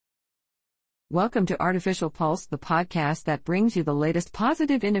Welcome to Artificial Pulse, the podcast that brings you the latest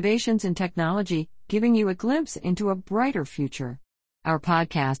positive innovations in technology, giving you a glimpse into a brighter future. Our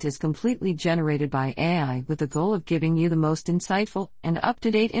podcast is completely generated by AI with the goal of giving you the most insightful and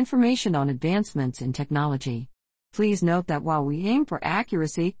up-to-date information on advancements in technology. Please note that while we aim for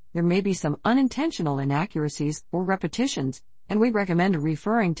accuracy, there may be some unintentional inaccuracies or repetitions, and we recommend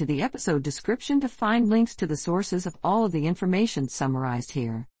referring to the episode description to find links to the sources of all of the information summarized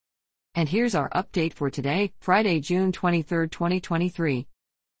here. And here's our update for today, Friday, June 23, 2023.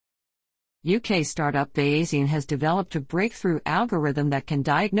 UK startup Bayesian has developed a breakthrough algorithm that can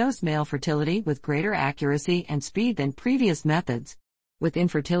diagnose male fertility with greater accuracy and speed than previous methods. With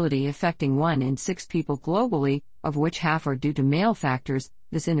infertility affecting 1 in 6 people globally, of which half are due to male factors,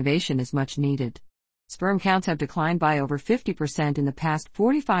 this innovation is much needed. Sperm counts have declined by over 50% in the past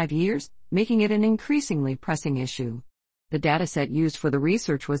 45 years, making it an increasingly pressing issue. The dataset used for the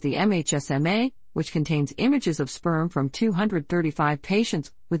research was the MHSMA, which contains images of sperm from 235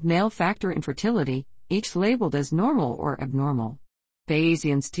 patients with male factor infertility, each labeled as normal or abnormal.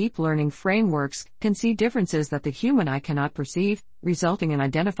 Bayesian's deep learning frameworks can see differences that the human eye cannot perceive, resulting in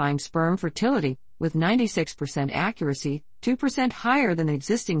identifying sperm fertility with 96% accuracy, 2% higher than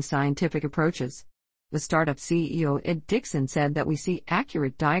existing scientific approaches. The startup CEO Ed Dixon said that we see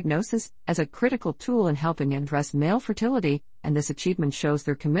accurate diagnosis as a critical tool in helping address male fertility, and this achievement shows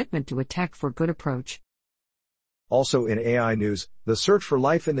their commitment to a tech-for-good approach. Also in AI news, the search for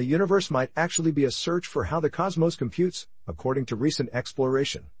life in the universe might actually be a search for how the cosmos computes, according to recent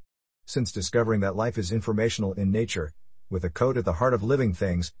exploration. Since discovering that life is informational in nature, with a code at the heart of living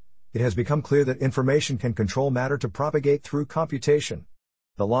things, it has become clear that information can control matter to propagate through computation.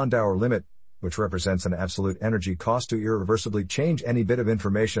 The Landauer limit, which represents an absolute energy cost to irreversibly change any bit of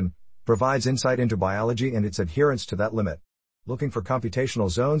information, provides insight into biology and its adherence to that limit. Looking for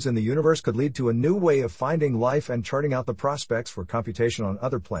computational zones in the universe could lead to a new way of finding life and charting out the prospects for computation on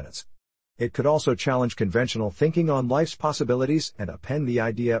other planets. It could also challenge conventional thinking on life's possibilities and append the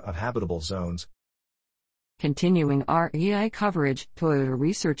idea of habitable zones. Continuing our AI coverage, Toyota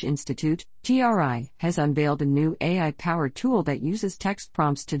Research Institute, TRI, has unveiled a new AI-powered tool that uses text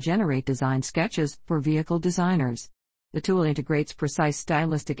prompts to generate design sketches for vehicle designers. The tool integrates precise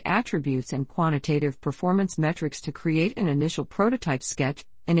stylistic attributes and quantitative performance metrics to create an initial prototype sketch,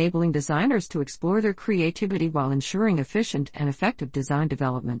 enabling designers to explore their creativity while ensuring efficient and effective design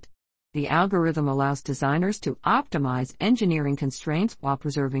development. The algorithm allows designers to optimize engineering constraints while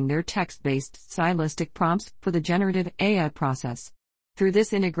preserving their text-based stylistic prompts for the generative AI process. Through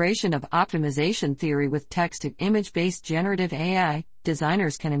this integration of optimization theory with text-to-image-based generative AI,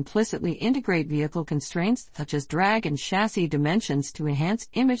 designers can implicitly integrate vehicle constraints such as drag and chassis dimensions to enhance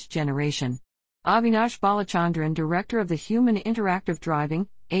image generation. Avinash Balachandran, director of the Human Interactive Driving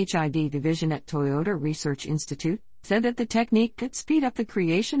 (HID) division at Toyota Research Institute, said that the technique could speed up the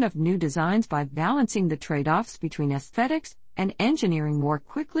creation of new designs by balancing the trade-offs between aesthetics and engineering more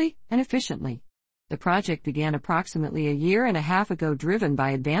quickly and efficiently. The project began approximately a year and a half ago, driven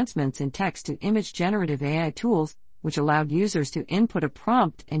by advancements in text-to-image generative AI tools, which allowed users to input a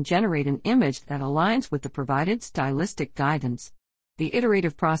prompt and generate an image that aligns with the provided stylistic guidance. The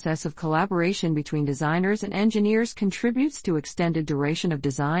iterative process of collaboration between designers and engineers contributes to extended duration of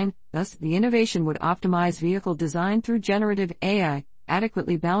design, thus the innovation would optimize vehicle design through generative AI,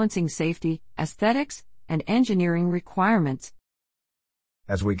 adequately balancing safety, aesthetics, and engineering requirements.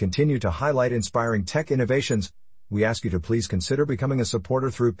 As we continue to highlight inspiring tech innovations, we ask you to please consider becoming a supporter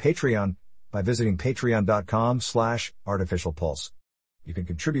through Patreon by visiting patreon.com/artificialpulse. You can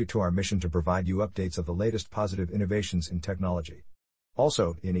contribute to our mission to provide you updates of the latest positive innovations in technology.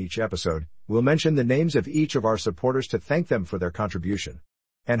 Also, in each episode, we'll mention the names of each of our supporters to thank them for their contribution.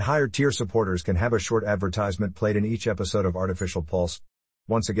 And higher tier supporters can have a short advertisement played in each episode of Artificial Pulse.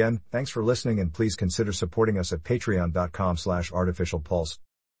 Once again, thanks for listening, and please consider supporting us at patreon.com/artificialpulse.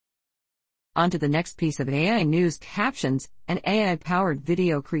 On to the next piece of AI news. Captions, an AI-powered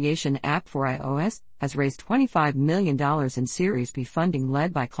video creation app for iOS, has raised $25 million in Series B funding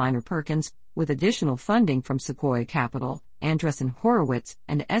led by Kleiner Perkins, with additional funding from Sequoia Capital, Andreessen Horowitz,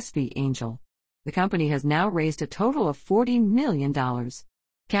 and SV Angel. The company has now raised a total of $40 million.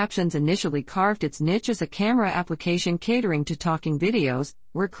 Captions initially carved its niche as a camera application catering to talking videos,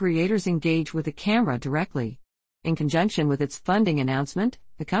 where creators engage with the camera directly. In conjunction with its funding announcement,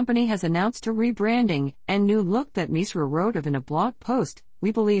 the company has announced a rebranding and new look that Misra wrote of in a blog post,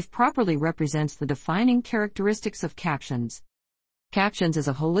 we believe properly represents the defining characteristics of Captions. Captions is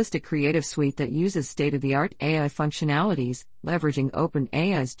a holistic creative suite that uses state-of-the-art AI functionalities, leveraging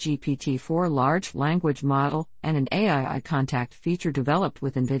OpenAI's GPT-4 large language model and an AI eye contact feature developed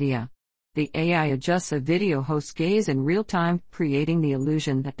with NVIDIA. The AI adjusts a video host's gaze in real time, creating the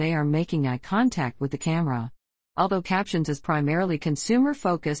illusion that they are making eye contact with the camera. Although Captions is primarily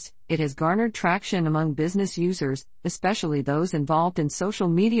consumer-focused, it has garnered traction among business users, especially those involved in social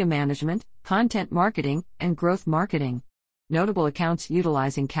media management, content marketing, and growth marketing. Notable accounts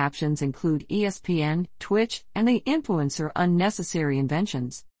utilizing Captions include ESPN, Twitch, and the influencer Unnecessary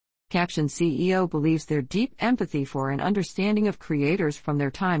Inventions. Captions CEO believes their deep empathy for and understanding of creators from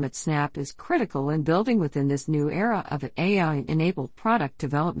their time at Snap is critical in building within this new era of AI-enabled product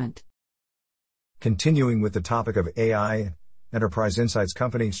development. Continuing with the topic of AI, enterprise insights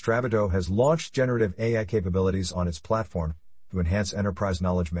company Stravato has launched generative AI capabilities on its platform to enhance enterprise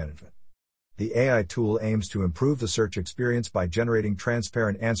knowledge management. The AI tool aims to improve the search experience by generating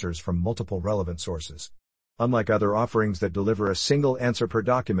transparent answers from multiple relevant sources. Unlike other offerings that deliver a single answer per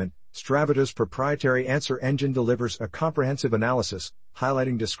document, Stravato's proprietary answer engine delivers a comprehensive analysis,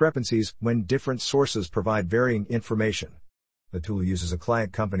 highlighting discrepancies when different sources provide varying information. The tool uses a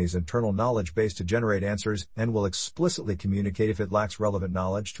client company's internal knowledge base to generate answers and will explicitly communicate if it lacks relevant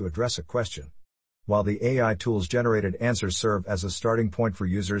knowledge to address a question. While the AI tool's generated answers serve as a starting point for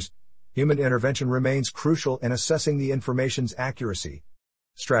users, human intervention remains crucial in assessing the information's accuracy.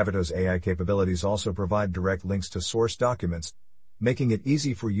 Stravato's AI capabilities also provide direct links to source documents, making it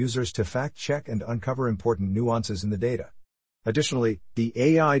easy for users to fact-check and uncover important nuances in the data. Additionally, the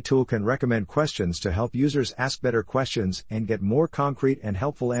AI tool can recommend questions to help users ask better questions and get more concrete and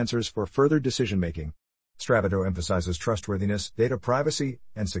helpful answers for further decision-making. Stravato emphasizes trustworthiness, data privacy,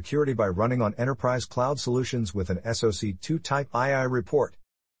 and security by running on enterprise cloud solutions with an SOC 2 Type II report.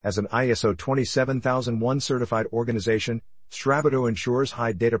 As an ISO 27001 certified organization, Stravato ensures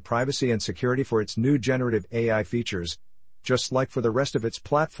high data privacy and security for its new generative AI features, just like for the rest of its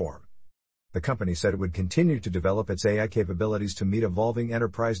platform. The company said it would continue to develop its AI capabilities to meet evolving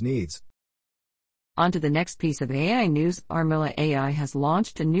enterprise needs. On to the next piece of AI news. Armilla AI has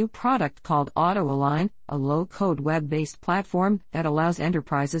launched a new product called AutoAlign, a low-code web-based platform that allows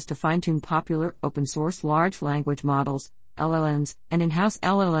enterprises to fine-tune popular open-source large language models, LLMs, and in-house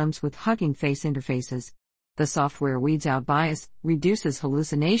LLMs with Hugging Face interfaces. The software weeds out bias, reduces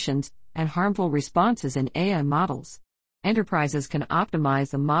hallucinations, and harmful responses in AI models. Enterprises can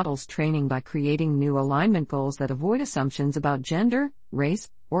optimize the model's training by creating new alignment goals that avoid assumptions about gender, race,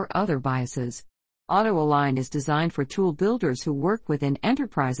 or other biases. AutoAlign is designed for tool builders who work within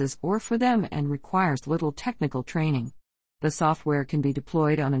enterprises or for them and requires little technical training. The software can be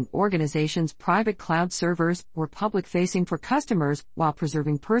deployed on an organization's private cloud servers or public-facing for customers while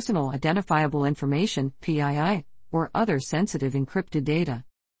preserving personal identifiable information, PII, or other sensitive encrypted data.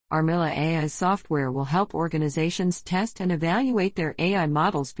 Armilla AI's software will help organizations test and evaluate their AI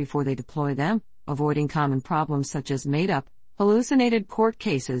models before they deploy them, avoiding common problems such as made-up, hallucinated court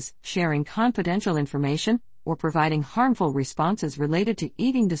cases, sharing confidential information, or providing harmful responses related to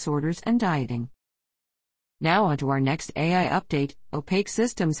eating disorders and dieting. Now on to our next AI update. Opaque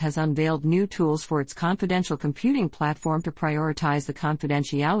Systems has unveiled new tools for its confidential computing platform to prioritize the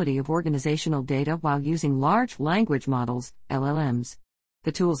confidentiality of organizational data while using large language models, LLMs.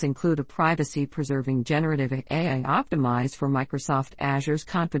 The tools include a privacy-preserving generative AI optimized for Microsoft Azure's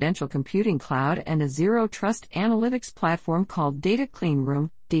confidential computing cloud and a zero-trust analytics platform called Data Cleanroom,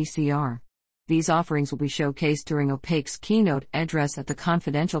 DCR. These offerings will be showcased during Opaque's keynote address at the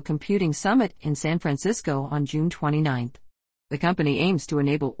Confidential Computing Summit in San Francisco on June 29. The company aims to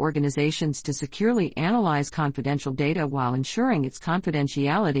enable organizations to securely analyze confidential data while ensuring its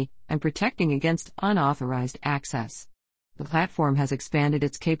confidentiality and protecting against unauthorized access. The platform has expanded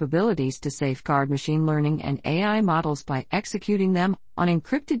its capabilities to safeguard machine learning and AI models by executing them on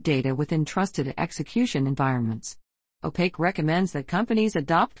encrypted data within trusted execution environments. Opaque recommends that companies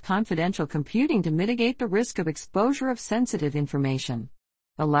adopt confidential computing to mitigate the risk of exposure of sensitive information.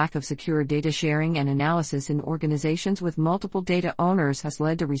 The lack of secure data sharing and analysis in organizations with multiple data owners has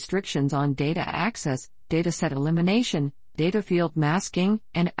led to restrictions on data access, dataset elimination, data field masking,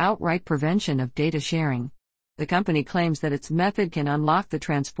 and outright prevention of data sharing. The company claims that its method can unlock the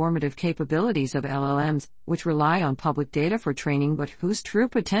transformative capabilities of LLMs, which rely on public data for training but whose true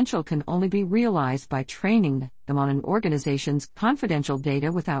potential can only be realized by training them on an organization's confidential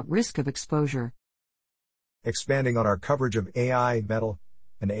data without risk of exposure. Expanding on our coverage of AI, Metal,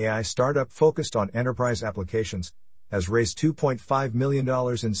 an AI startup focused on enterprise applications, has raised $2.5 million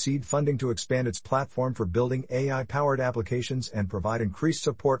in seed funding to expand its platform for building AI-powered applications and provide increased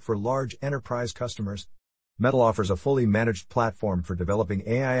support for large enterprise customers. Metal offers a fully managed platform for developing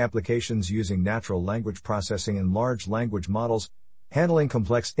AI applications using natural language processing and large language models, handling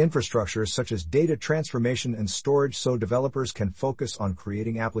complex infrastructures such as data transformation and storage so developers can focus on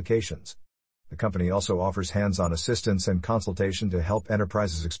creating applications. The company also offers hands-on assistance and consultation to help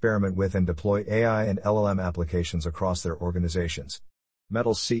enterprises experiment with and deploy AI and LLM applications across their organizations.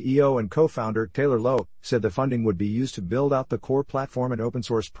 Metal's CEO and co-founder, Taylor Lowe, said the funding would be used to build out the core platform and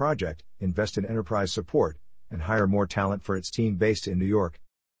open-source project, invest in enterprise support, and hire more talent for its team based in New York.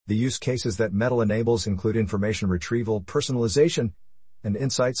 The use cases that Metal enables include information retrieval, personalization, and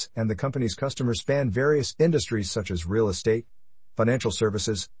insights, and the company's customers span various industries such as real estate, financial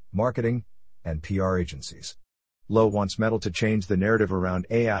services, marketing, and PR agencies. Lowe wants Metal to change the narrative around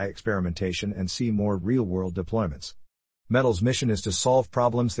AI experimentation and see more real-world deployments. Metal's mission is to solve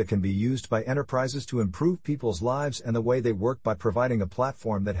problems that can be used by enterprises to improve people's lives and the way they work by providing a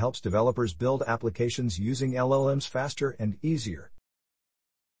platform that helps developers build applications using LLMs faster and easier.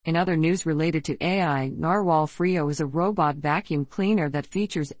 In other news related to AI, Narwhal Frio is a robot vacuum cleaner that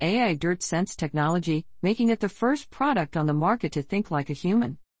features AI dirt sense technology, making it the first product on the market to think like a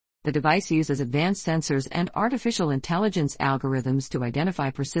human. The device uses advanced sensors and artificial intelligence algorithms to identify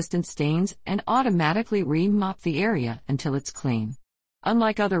persistent stains and automatically re-mop the area until it's clean.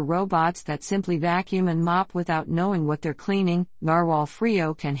 Unlike other robots that simply vacuum and mop without knowing what they're cleaning, Narwhal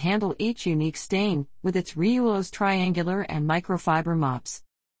Frio can handle each unique stain with its Reulose triangular and microfiber mops.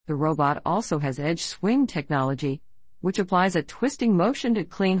 The robot also has edge swing technology, which applies a twisting motion to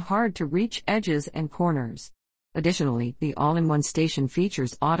clean hard-to-reach edges and corners. Additionally, the all-in-one station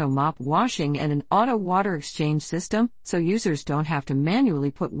features auto mop washing and an auto water exchange system, so users don't have to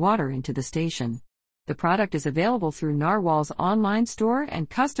manually put water into the station. The product is available through Narwhal's online store, and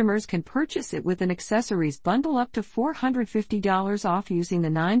customers can purchase it with an accessories bundle up to $450 off using the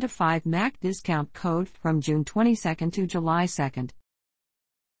 9 to 5 MAC discount code from June 22 to July 2.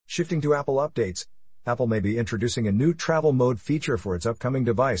 Shifting to Apple updates, Apple may be introducing a new travel mode feature for its upcoming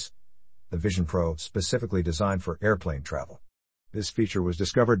device, the Vision Pro, specifically designed for airplane travel. This feature was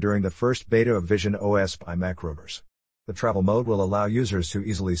discovered during the first beta of Vision OS by Macrovers. The travel mode will allow users to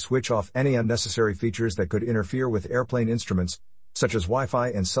easily switch off any unnecessary features that could interfere with airplane instruments, such as Wi-Fi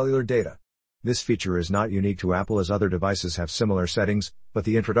and cellular data. This feature is not unique to Apple, as other devices have similar settings, but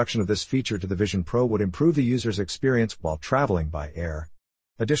the introduction of this feature to the Vision Pro would improve the user's experience while traveling by air.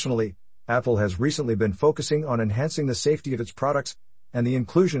 Additionally, Apple has recently been focusing on enhancing the safety of its products, and the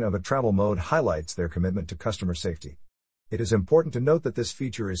inclusion of a travel mode highlights their commitment to customer safety. It is important to note that this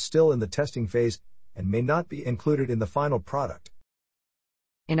feature is still in the testing phase and may not be included in the final product.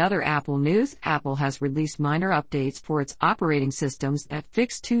 In other Apple news, Apple has released minor updates for its operating systems that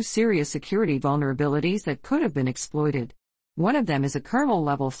fix 2 serious security vulnerabilities that could have been exploited. One of them is a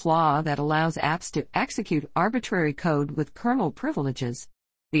kernel-level flaw that allows apps to execute arbitrary code with kernel privileges.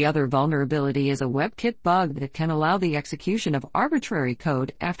 The other vulnerability is a WebKit bug that can allow the execution of arbitrary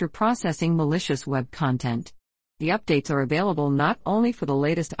code after processing malicious web content. The updates are available not only for the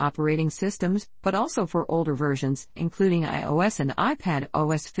latest operating systems, but also for older versions, including iOS and iPad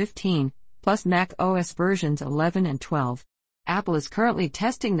OS 15, plus Mac OS versions 11 and 12. Apple is currently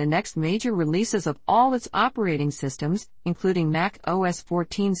testing the next major releases of all its operating systems, including Mac OS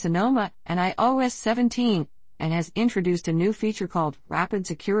 14 Sonoma and iOS 17, and has introduced a new feature called Rapid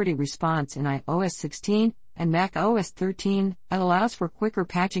Security Response in iOS 16 and Mac OS 13 that allows for quicker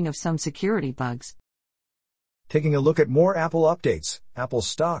patching of some security bugs. Taking a look at more Apple updates, Apple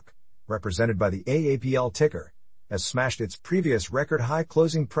stock, represented by the AAPL ticker, has smashed its previous record high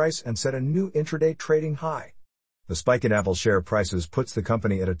closing price and set a new intraday trading high. The spike in Apple share prices puts the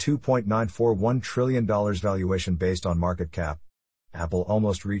company at a $2.941 trillion valuation based on market cap. Apple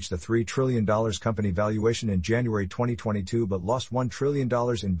almost reached the $3 trillion company valuation in January 2022 but lost $1 trillion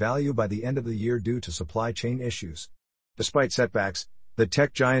in value by the end of the year due to supply chain issues. Despite setbacks, the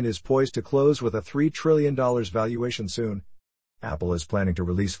tech giant is poised to close with a $3 trillion valuation soon. Apple is planning to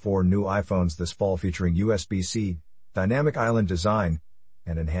release 4 new iPhones this fall featuring USB-C, dynamic island design,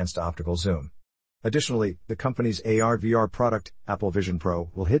 and enhanced optical zoom. Additionally, the company's AR/VR product, Apple Vision Pro,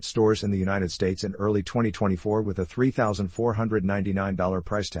 will hit stores in the United States in early 2024 with a $3,499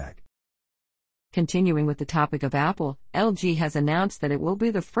 price tag. Continuing with the topic of Apple, LG has announced that it will be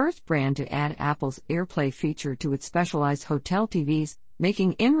the first brand to add Apple's AirPlay feature to its specialized hotel TVs,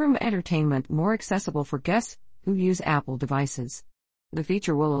 making in-room entertainment more accessible for guests who use Apple devices. The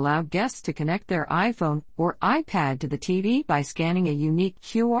feature will allow guests to connect their iPhone or iPad to the TV by scanning a unique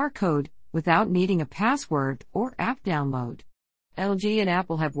QR code, without needing a password or app download. LG and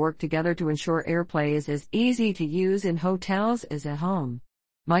Apple have worked together to ensure AirPlay is as easy to use in hotels as at home.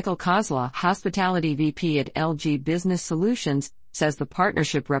 Michael Kozla, Hospitality VP at LG Business Solutions, says the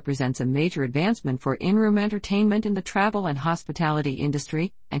partnership represents a major advancement for in-room entertainment in the travel and hospitality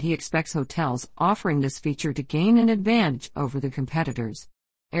industry, and he expects hotels offering this feature to gain an advantage over their competitors.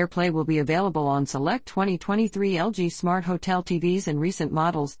 AirPlay will be available on select 2023 LG Smart Hotel TVs and recent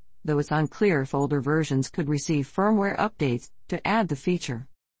models, though it's unclear if older versions could receive firmware updates to add the feature.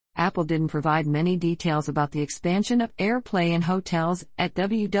 Apple didn't provide many details about the expansion of AirPlay in hotels at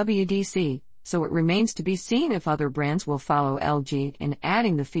WWDC, so it remains to be seen if other brands will follow LG in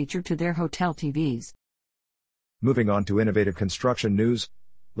adding the feature to their hotel TVs. Moving on to innovative construction news,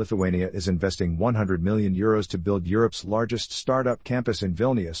 Lithuania is investing €100 million to build Europe's largest startup campus in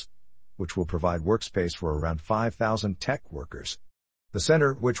Vilnius, which will provide workspace for around 5,000 tech workers. The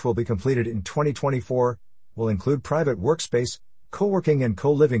center, which will be completed in 2024, will include private workspace, co-working and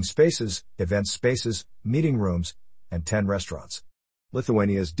co-living spaces, event spaces, meeting rooms, and 10 restaurants.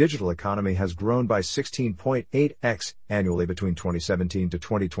 Lithuania's digital economy has grown by 16.8x annually between 2017 to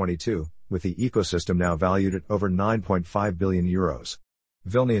 2022, with the ecosystem now valued at over €9.5 billion.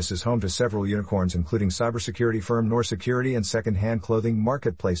 Vilnius is home to several unicorns including cybersecurity firm Nor Security and second-hand clothing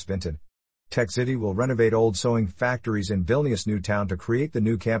marketplace Vinted. TechCity will renovate old sewing factories in Vilnius New Town to create the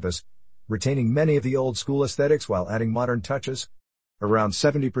new campus, retaining many of the old-school aesthetics while adding modern touches. Around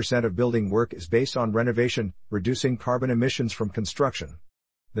 70% of building work is based on renovation, reducing carbon emissions from construction.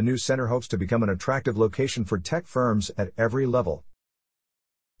 The new center hopes to become an attractive location for tech firms at every level.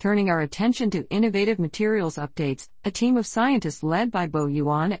 Turning our attention to innovative materials updates, a team of scientists led by Bo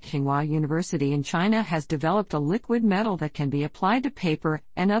Yuan at Tsinghua University in China has developed a liquid metal that can be applied to paper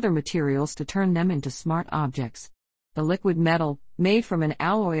and other materials to turn them into smart objects. The liquid metal, made from an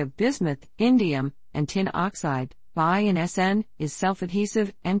alloy of bismuth, indium, and tin oxide, Bi and SN, is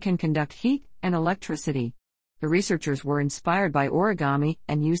self-adhesive and can conduct heat and electricity. The researchers were inspired by origami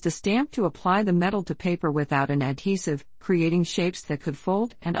and used a stamp to apply the metal to paper without an adhesive, creating shapes that could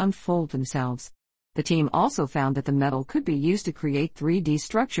fold and unfold themselves. The team also found that the metal could be used to create 3D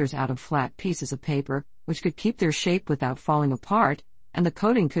structures out of flat pieces of paper, which could keep their shape without falling apart, and the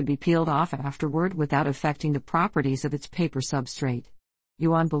coating could be peeled off afterward without affecting the properties of its paper substrate.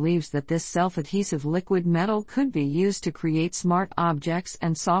 Yuan believes that this self-adhesive liquid metal could be used to create smart objects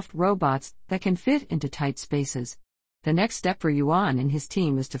and soft robots that can fit into tight spaces. The next step for Yuan and his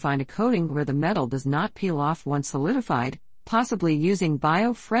team is to find a coating where the metal does not peel off once solidified, possibly using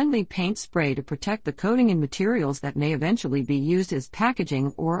bio-friendly paint spray to protect the coating in materials that may eventually be used as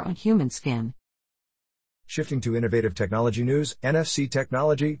packaging or on human skin. Shifting to innovative technology news, NFC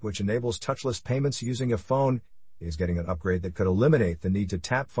technology, which enables touchless payments using a phone, is getting an upgrade that could eliminate the need to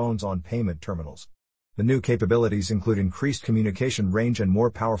tap phones on payment terminals. The new capabilities include increased communication range and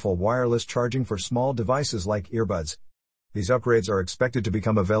more powerful wireless charging for small devices like earbuds. These upgrades are expected to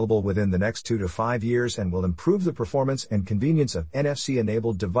become available within the next 2 to 5 years and will improve the performance and convenience of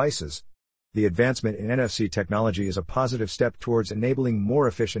NFC-enabled devices. The advancement in NFC technology is a positive step towards enabling more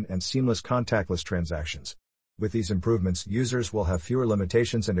efficient and seamless contactless transactions. With these improvements, users will have fewer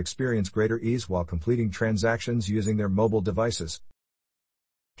limitations and experience greater ease while completing transactions using their mobile devices.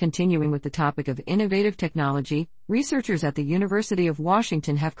 Continuing with the topic of innovative technology, researchers at the University of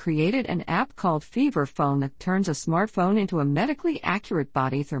Washington have created an app called Fever Phone that turns a smartphone into a medically accurate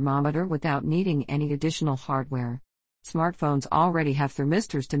body thermometer without needing any additional hardware. Smartphones already have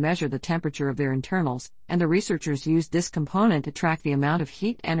thermistors to measure the temperature of their internals, and the researchers used this component to track the amount of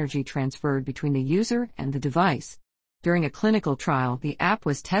heat energy transferred between the user and the device. During a clinical trial, the app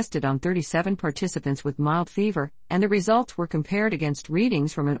was tested on 37 participants with mild fever, and the results were compared against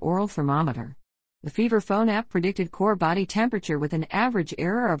readings from an oral thermometer. The Fever Phone app predicted core body temperature with an average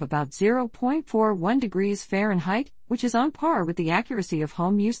error of about 0.41 degrees Fahrenheit, which is on par with the accuracy of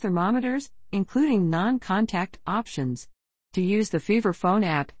home-use thermometers, including non-contact options. To use the Fever Phone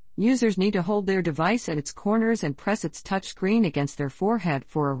app, users need to hold their device at its corners and press its touchscreen against their forehead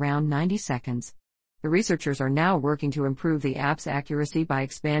for around 90 seconds. The researchers are now working to improve the app's accuracy by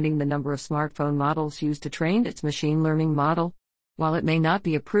expanding the number of smartphone models used to train its machine learning model. While it may not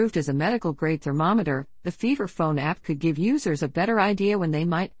be approved as a medical-grade thermometer, the Fever Phone app could give users a better idea when they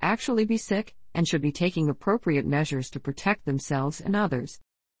might actually be sick and should be taking appropriate measures to protect themselves and others.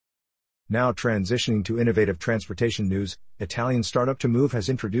 Now transitioning to innovative transportation news, Italian startup ToMove has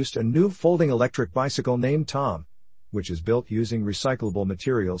introduced a new folding electric bicycle named Tom, which is built using recyclable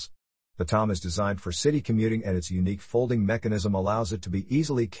materials. The Tom is designed for city commuting and its unique folding mechanism allows it to be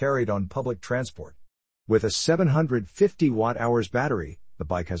easily carried on public transport. With a 750 watt-hours battery, the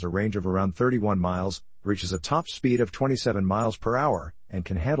bike has a range of around 31 miles, reaches a top speed of 27 miles per hour, and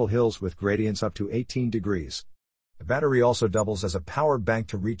can handle hills with gradients up to 18 degrees. The battery also doubles as a power bank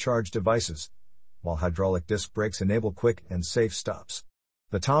to recharge devices. while hydraulic disc brakes enable quick and safe stops.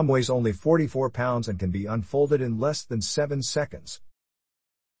 The TOM weighs only 44 pounds and can be unfolded in less than 7 seconds.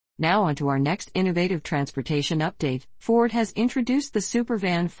 Now on to our next innovative transportation update. Ford has introduced the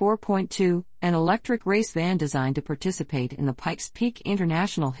Supervan 4.2, an electric race van designed to participate in the Pikes Peak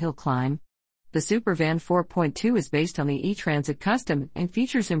International Hill Climb. The Supervan 4.2 is based on the E-Transit Custom and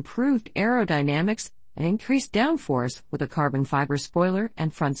features improved aerodynamics and increased downforce with a carbon fiber spoiler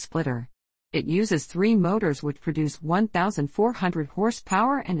and front splitter. It uses 3 motors which produce 1,400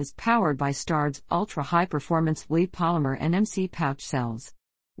 horsepower and is powered by Stard's ultra-high-performance LEAD polymer NMC pouch cells.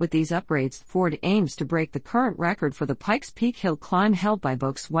 With these upgrades, Ford aims to break the current record for the Pikes Peak Hill Climb held by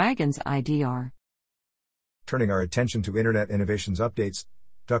Volkswagen's IDR. Turning our attention to Internet Innovations updates,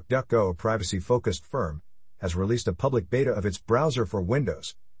 DuckDuckGo, a privacy-focused firm, has released a public beta of its browser for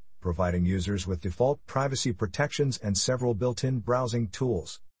Windows, providing users with default privacy protections and several built-in browsing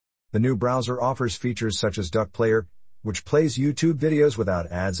tools. The new browser offers features such as Duck Player, which plays YouTube videos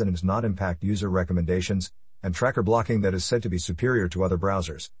without ads and does not impact user recommendations, and tracker blocking that is said to be superior to other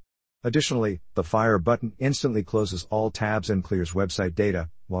browsers. Additionally, the Fire button instantly closes all tabs and clears website data,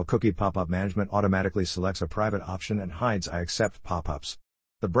 while Cookie Pop-up Management automatically selects a private option and hides I accept pop-ups.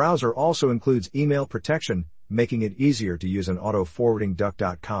 The browser also includes email protection, making it easier to use an auto-forwarding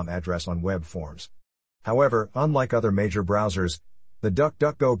duck.com address on web forms. However, unlike other major browsers, the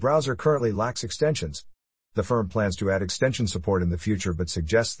DuckDuckGo browser currently lacks extensions. The firm plans to add extension support in the future but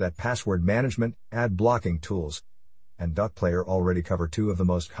suggests that password management, ad blocking tools, and Duck Player already cover 2 of the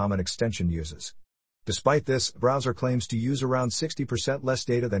most common extension uses. Despite this, the browser claims to use around 60% less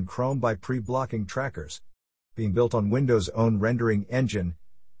data than Chrome by pre-blocking trackers. Being built on Windows' own rendering engine,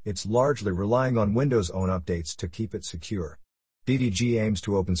 it's largely relying on Windows' own updates to keep it secure. DDG aims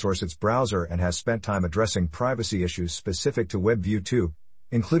to open source its browser and has spent time addressing privacy issues specific to WebView 2,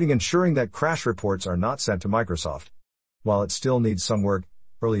 including ensuring that crash reports are not sent to Microsoft. While it still needs some work,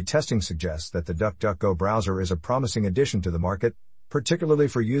 early testing suggests that the DuckDuckGo browser is a promising addition to the market, particularly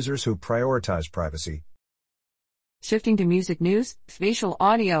for users who prioritize privacy. Shifting to music news, spatial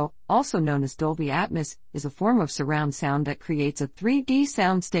audio, also known as Dolby Atmos, is a form of surround sound that creates a 3D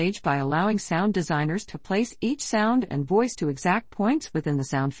soundstage by allowing sound designers to place each sound and voice to exact points within the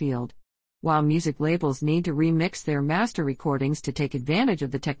sound field. While music labels need to remix their master recordings to take advantage of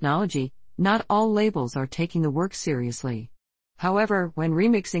the technology, not all labels are taking the work seriously. However, when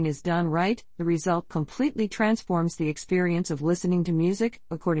remixing is done right, the result completely transforms the experience of listening to music,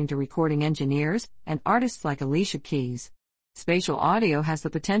 according to recording engineers and artists like Alicia Keys. Spatial audio has the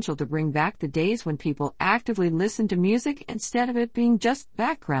potential to bring back the days when people actively listened to music instead of it being just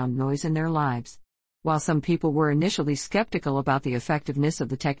background noise in their lives. While some people were initially skeptical about the effectiveness of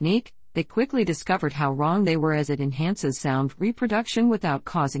the technique, they quickly discovered how wrong they were as it enhances sound reproduction without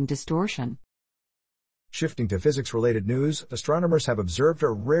causing distortion. Shifting to physics-related news, astronomers have observed a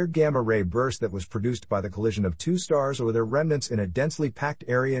rare gamma-ray burst that was produced by the collision of 2 stars or their remnants in a densely packed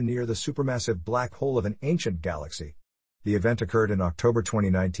area near the supermassive black hole of an ancient galaxy. The event occurred in October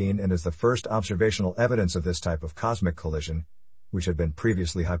 2019 and is the first observational evidence of this type of cosmic collision, which had been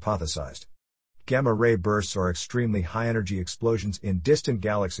previously hypothesized. Gamma-ray bursts are extremely high-energy explosions in distant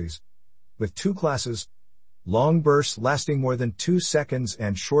galaxies, with 2 classes: long bursts lasting more than 2 seconds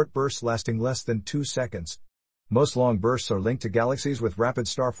and short bursts lasting less than 2 seconds. Most long bursts are linked to galaxies with rapid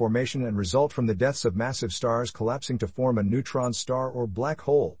star formation and result from the deaths of massive stars collapsing to form a neutron star or black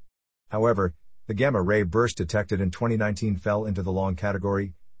hole. However, the gamma-ray burst detected in 2019 fell into the long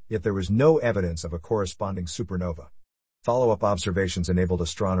category, yet there was no evidence of a corresponding supernova. Follow-up observations enabled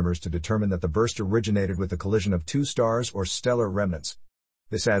astronomers to determine that the burst originated with the collision of 2 stars or stellar remnants.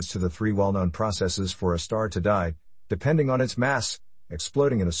 This adds to the 3 well-known processes for a star to die, depending on its mass: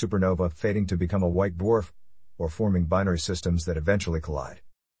 exploding in a supernova, fading to become a white dwarf, or forming binary systems that eventually collide.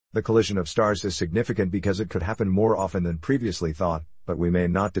 The collision of stars is significant because it could happen more often than previously thought, but we may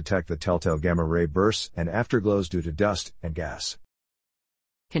not detect the telltale gamma-ray bursts and afterglows due to dust and gas.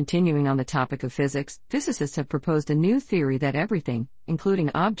 Continuing on the topic of physics, physicists have proposed a new theory that everything, including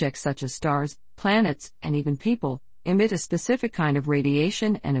objects such as stars, planets, and even people, emit a specific kind of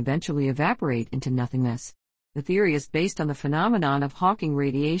radiation and eventually evaporate into nothingness. The theory is based on the phenomenon of Hawking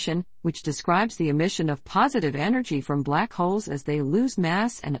radiation, which describes the emission of positive energy from black holes as they lose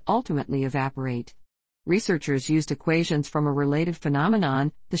mass and ultimately evaporate. Researchers used equations from a related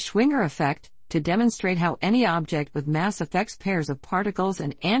phenomenon, the Schwinger effect, to demonstrate how any object with mass affects pairs of particles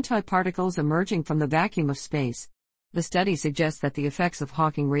and antiparticles emerging from the vacuum of space. The study suggests that the effects of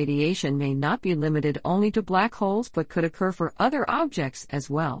Hawking radiation may not be limited only to black holes but could occur for other objects as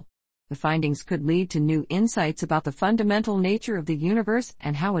well. The findings could lead to new insights about the fundamental nature of the universe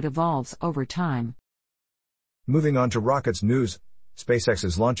and how it evolves over time. Moving on to rockets news, SpaceX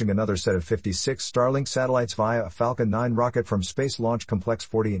is launching another set of 56 Starlink satellites via a Falcon 9 rocket from Space Launch Complex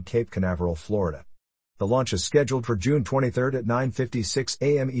 40 in Cape Canaveral, Florida. The launch is scheduled for June 23 at 9:56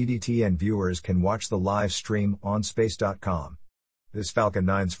 a.m. EDT, and viewers can watch the live stream on space.com. This Falcon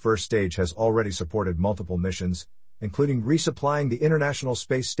 9's first stage has already supported multiple missions, including resupplying the International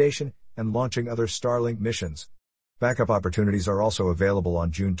Space Station and launching other Starlink missions. Backup opportunities are also available on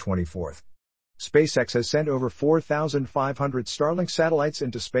June 24. SpaceX has sent over 4,500 Starlink satellites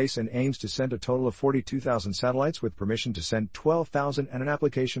into space and aims to send a total of 42,000 satellites, with permission to send 12,000 and an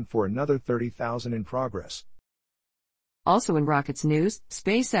application for another 30,000 in progress. Also in rockets news,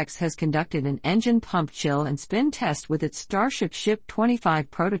 SpaceX has conducted an engine pump chill and spin test with its Starship Ship 25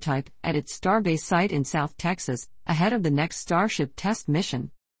 prototype at its Starbase site in South Texas, ahead of the next Starship test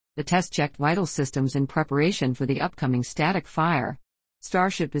mission. The test checked vital systems in preparation for the upcoming static fire.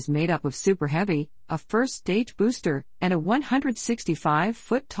 Starship is made up of Super Heavy, a first-stage booster, and a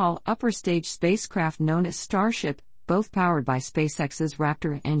 165-foot-tall upper-stage spacecraft known as Starship, both powered by SpaceX's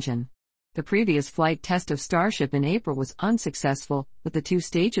Raptor engine. The previous flight test of Starship in April was unsuccessful, with the two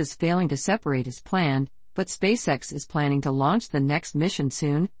stages failing to separate as planned, but SpaceX is planning to launch the next mission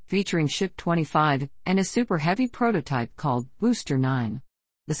soon, featuring Ship 25 and a Super Heavy prototype called Booster 9.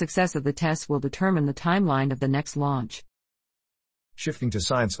 The success of the tests will determine the timeline of the next launch. Shifting to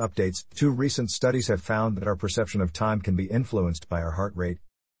science updates, 2 recent studies have found that our perception of time can be influenced by our heart rate.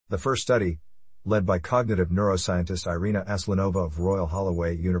 The first study, led by cognitive neuroscientist Irina Aslanova of Royal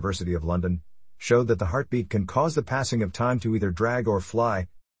Holloway, University of London, showed that the heartbeat can cause the passing of time to either drag or fly.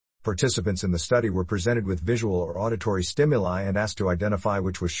 Participants in the study were presented with visual or auditory stimuli and asked to identify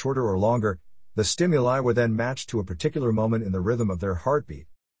which was shorter or longer. The stimuli were then matched to a particular moment in the rhythm of their heartbeat.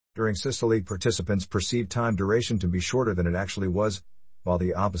 During systole, participants perceived time duration to be shorter than it actually was, while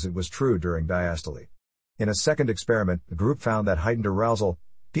the opposite was true during diastole. In a second experiment, the group found that heightened arousal,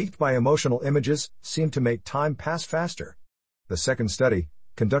 piqued by emotional images, seemed to make time pass faster. The second study,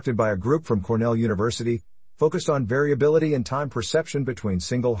 conducted by a group from Cornell University, focused on variability in time perception between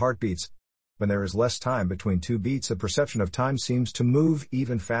single heartbeats. When there is less time between 2 beats, the perception of time seems to move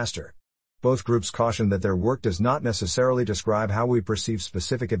even faster. Both groups cautioned that their work does not necessarily describe how we perceive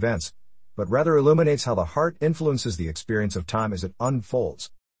specific events, but rather illuminates how the heart influences the experience of time as it unfolds.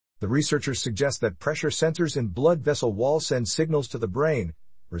 The researchers suggest that pressure sensors in blood vessel walls send signals to the brain,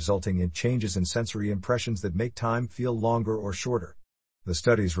 resulting in changes in sensory impressions that make time feel longer or shorter. The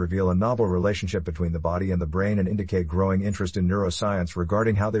studies reveal a novel relationship between the body and the brain and indicate growing interest in neuroscience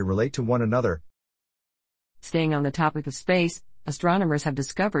regarding how they relate to one another. Staying on the topic of space, astronomers have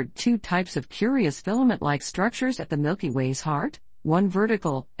discovered 2 types of curious filament-like structures at the Milky Way's heart, one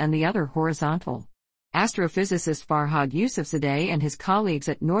vertical and the other horizontal. Astrophysicist Farhad Yousafzadeh and his colleagues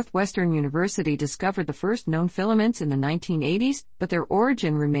at Northwestern University discovered the first known filaments in the 1980s, but their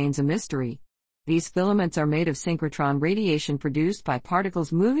origin remains a mystery. These filaments are made of synchrotron radiation produced by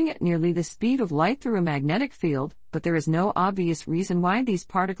particles moving at nearly the speed of light through a magnetic field, but there is no obvious reason why these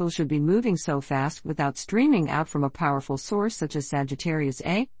particles should be moving so fast without streaming out from a powerful source such as Sagittarius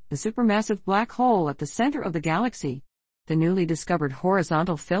A, the supermassive black hole at the center of the galaxy. The newly discovered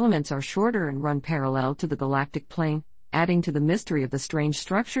horizontal filaments are shorter and run parallel to the galactic plane, adding to the mystery of the strange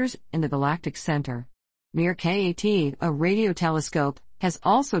structures in the galactic center. MEER-KAT, a radio telescope, has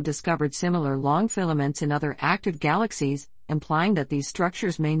also discovered similar long filaments in other active galaxies, implying that these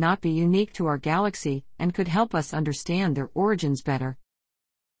structures may not be unique to our galaxy and could help us understand their origins better.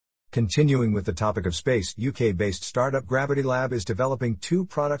 Continuing with the topic of space, UK-based startup Gravity Lab is developing 2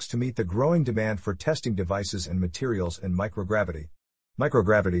 products to meet the growing demand for testing devices and materials in microgravity.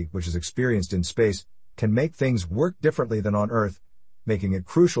 Microgravity, which is experienced in space, can make things work differently than on Earth, making it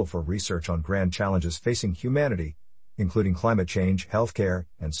crucial for research on grand challenges facing humanity, including climate change, healthcare,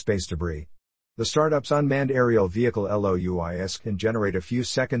 and space debris. The startup's unmanned aerial vehicle LOUIS can generate a few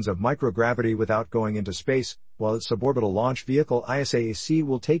seconds of microgravity without going into space, while its suborbital launch vehicle ISAC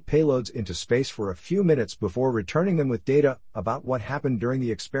will take payloads into space for a few minutes before returning them with data about what happened during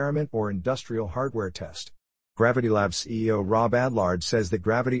the experiment or industrial hardware test. Gravity Lab's CEO Rob Adlard says that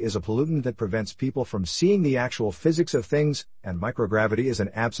gravity is a pollutant that prevents people from seeing the actual physics of things, and microgravity is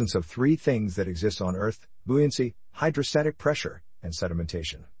an absence of 3 things that exist on Earth: buoyancy, hydrostatic pressure, and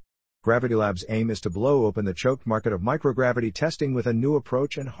sedimentation. Gravity Lab's aim is to blow open the choked market of microgravity testing with a new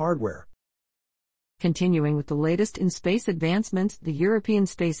approach and hardware. Continuing with the latest in space advancements, the European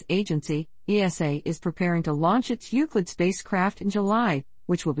Space Agency, ESA, is preparing to launch its Euclid spacecraft in July,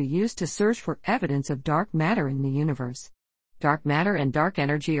 which will be used to search for evidence of dark matter in the universe. Dark matter and dark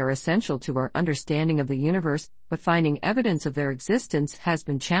energy are essential to our understanding of the universe, but finding evidence of their existence has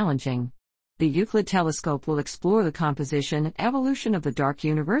been challenging. The Euclid telescope will explore the composition and evolution of the dark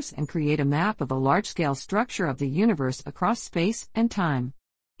universe and create a map of the large-scale structure of the universe across space and time.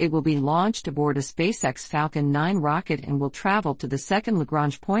 It will be launched aboard a SpaceX Falcon 9 rocket and will travel to the second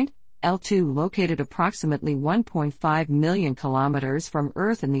Lagrange point, L2, located approximately 1.5 million kilometers from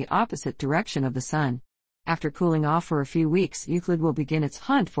Earth in the opposite direction of the Sun. After cooling off for a few weeks, Euclid will begin its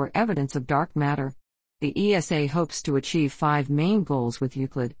hunt for evidence of dark matter. The ESA hopes to achieve 5 main goals with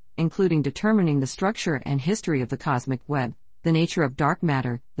Euclid, including determining the structure and history of the cosmic web, the nature of dark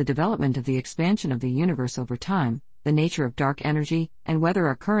matter, the development of the expansion of the universe over time, the nature of dark energy, and whether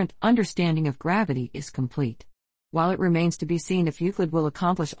our current understanding of gravity is complete. While it remains to be seen if Euclid will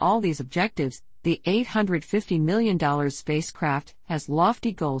accomplish all these objectives, the $850 million spacecraft has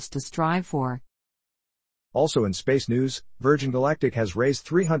lofty goals to strive for. Also in space news, Virgin Galactic has raised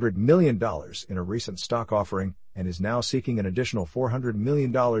 $300 million in a recent stock offering and is now seeking an additional $400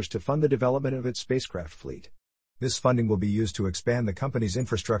 million to fund the development of its spacecraft fleet. This funding will be used to expand the company's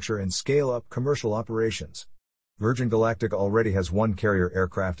infrastructure and scale up commercial operations. Virgin Galactic already has 1 carrier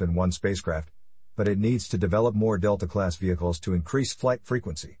aircraft and 1 spacecraft, but it needs to develop more Delta-class vehicles to increase flight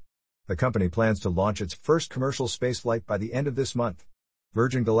frequency. The company plans to launch its first commercial spaceflight by the end of this month.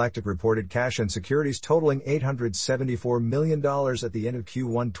 Virgin Galactic reported cash and securities totaling $874 million at the end of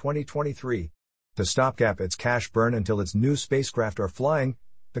Q1 2023. To stopgap its cash burn until its new spacecraft are flying,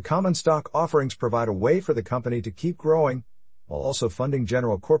 the common stock offerings provide a way for the company to keep growing, while also funding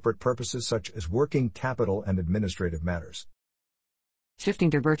general corporate purposes such as working capital and administrative matters. Shifting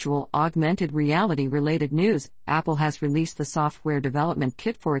to virtual augmented reality related news, Apple has released the software development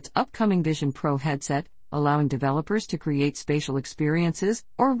kit for its upcoming Vision Pro headset, allowing developers to create spatial experiences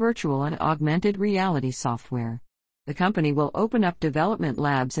or virtual and augmented reality software. The company will open up development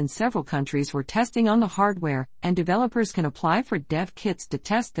labs in several countries for testing on the hardware, and developers can apply for dev kits to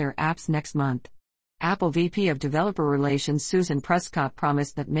test their apps next month. Apple VP of Developer Relations Susan Prescott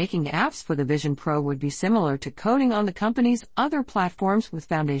promised that making apps for the Vision Pro would be similar to coding on the company's other platforms with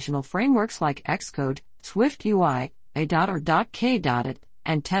foundational frameworks like Xcode, SwiftUI, A.or.K.it,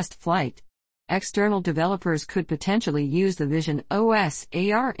 and TestFlight. External developers could potentially use the Vision OS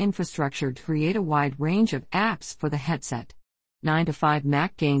AR infrastructure to create a wide range of apps for the headset.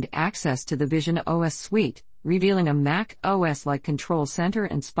 9to5Mac gained access to the Vision OS suite, revealing a Mac OS-like Control Center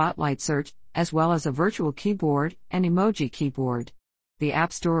and Spotlight search, as well as a virtual keyboard and emoji keyboard. The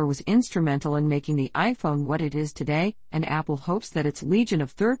App Store was instrumental in making the iPhone what it is today, and Apple hopes that its legion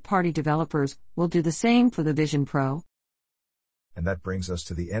of third-party developers will do the same for the Vision Pro. And that brings us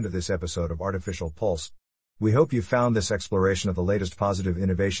to the end of this episode of Artificial Pulse. We hope you found this exploration of the latest positive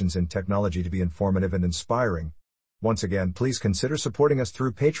innovations in technology to be informative and inspiring. Once again, please consider supporting us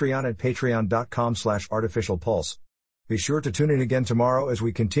through Patreon at patreon.com/artificialpulse. Be sure to tune in again tomorrow as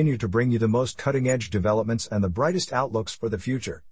we continue to bring you the most cutting-edge developments and the brightest outlooks for the future.